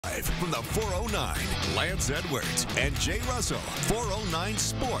Live from the 409, Lance Edwards and Jay Russell, 409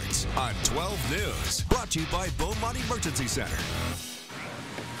 Sports on 12 News. Brought to you by Beaumont Emergency Center.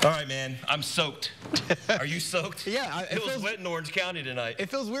 All right, man. I'm soaked. Are you soaked? Yeah. It was wet in Orange County tonight. It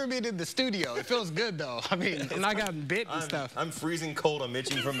feels weird being in the studio. It feels good, though. I mean, I'm not getting bit and stuff. I'm freezing cold. I'm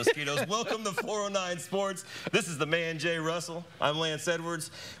itching from mosquitoes. Welcome to 409 Sports. This is the man, Jay Russell. I'm Lance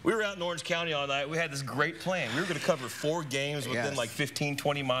Edwards. We were out in Orange County all night. We had this great plan. We were going to cover 4 games within like 15,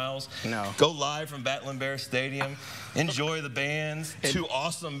 20 miles. Go live from Battling Bear Stadium. Enjoy the bands. 2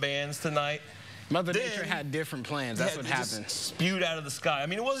 awesome bands tonight. Mother Nature had different plans. That's what happened. Just spewed out of the sky. I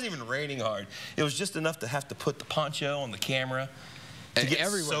mean, it wasn't even raining hard. It was just enough to have to put the poncho on the camera to get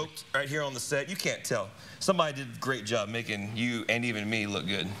soaked right here on the set. You can't tell. Somebody did a great job making you and even me look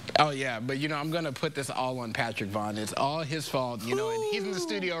good. Oh, yeah. But, you know, I'm going to put this all on Patrick Vaughn. It's all his fault, you know, and he's in the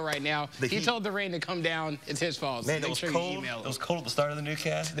studio right now. He told the rain to come down. It's his fault. Man, so it was cold. It was cold at the start of the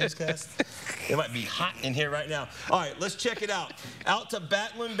newscast. It might be hot in here right now. All right, let's check it out. Out to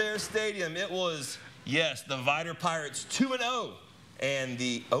Battling Bear Stadium. It was, yes, the Vidor Pirates 2-0. And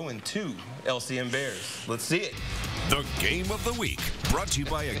the 0-2 LCM Bears. Let's see it. The Game of the Week, brought to you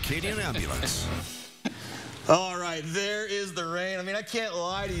by Acadian Ambulance. All right, there is the rain. I mean, I can't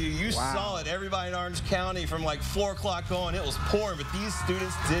lie to you. You saw it. Everybody in Orange County from like 4 o'clock on, it was pouring, but these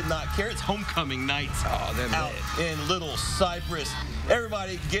students did not care. It's homecoming night out in Little Cypress.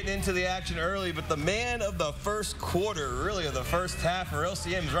 Everybody getting into the action early, but the man of the first quarter, really of the first half for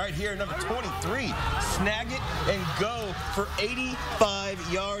LCM is right here, number 23. Snag it and go for 85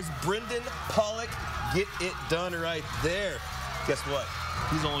 yards. Brendan Pollock, get it done right there. Guess what?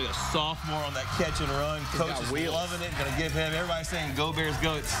 He's only a sophomore on that catch and run. Coach is loving it. Going to give him, everybody saying go Bears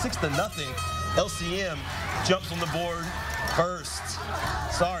go. It's 6-0. LCM jumps on the board first.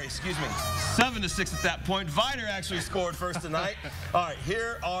 Sorry, excuse me. 7-6 at that point. Vidor actually scored first tonight. All right,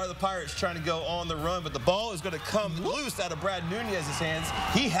 here are the Pirates trying to go on the run, but the ball is going to come loose out of Brad Nunez's hands.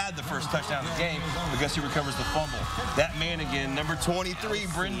 He had the first touchdown of the game, but guess who recovers the fumble? That man again, number 23,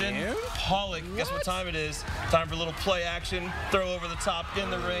 Brendan Pollock. Guess what time it is? Time for a little play action. Throw over the top in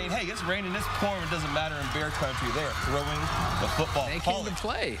the rain. Hey, it's raining, it's pouring. It doesn't matter in Bear Country. They are throwing the football. They came to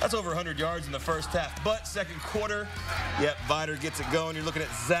play. That's over 100 yards in the first half, but second quarter, yep, Vidor gets it going. You're looking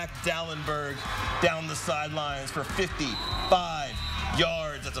at Zach Dallenberg down the sidelines for 55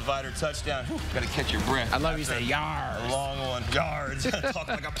 yards. That's a Vidor touchdown. Got to catch your breath. I love you say yards. A long one. Yards.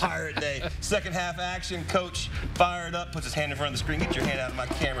 Talking like a pirate day. Second half action. Coach fired up, puts his hand in front of the screen. Get your hand out of my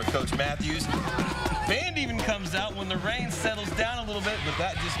camera, Coach Matthews. Band even comes out when the rain settles down a little bit, but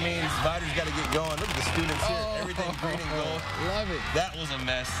that just means Vidor's got to get going. Look at the students here. Everything green and gold. Love it. That was a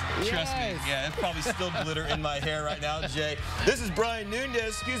mess. Trust me. Yeah, it's probably still glitter in my hair right now, Jay. This is Brad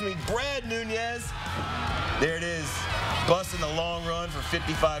Nunez. There it is. Busting the long run for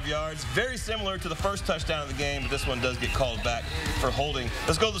 55 yards. Very similar to the first touchdown of the game, but this one does get called back for holding.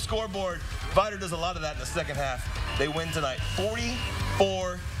 Let's go to the scoreboard. Vidor does a lot of that in the second half. They win tonight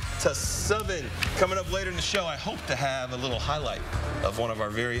 44-7. Coming up later in the show, I hope to have a little highlight of one of our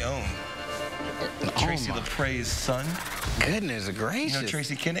very own. Tracy LaPre's son. Goodness gracious. You know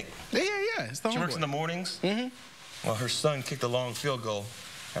Tracy Kinnick? Yeah. It's the She works in the mornings. Well, her son kicked a long field goal.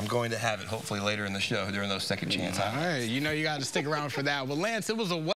 I'm going to have it hopefully later in the show during those second chance. All right, you know you got to stick around for that. Well, Lance, it was a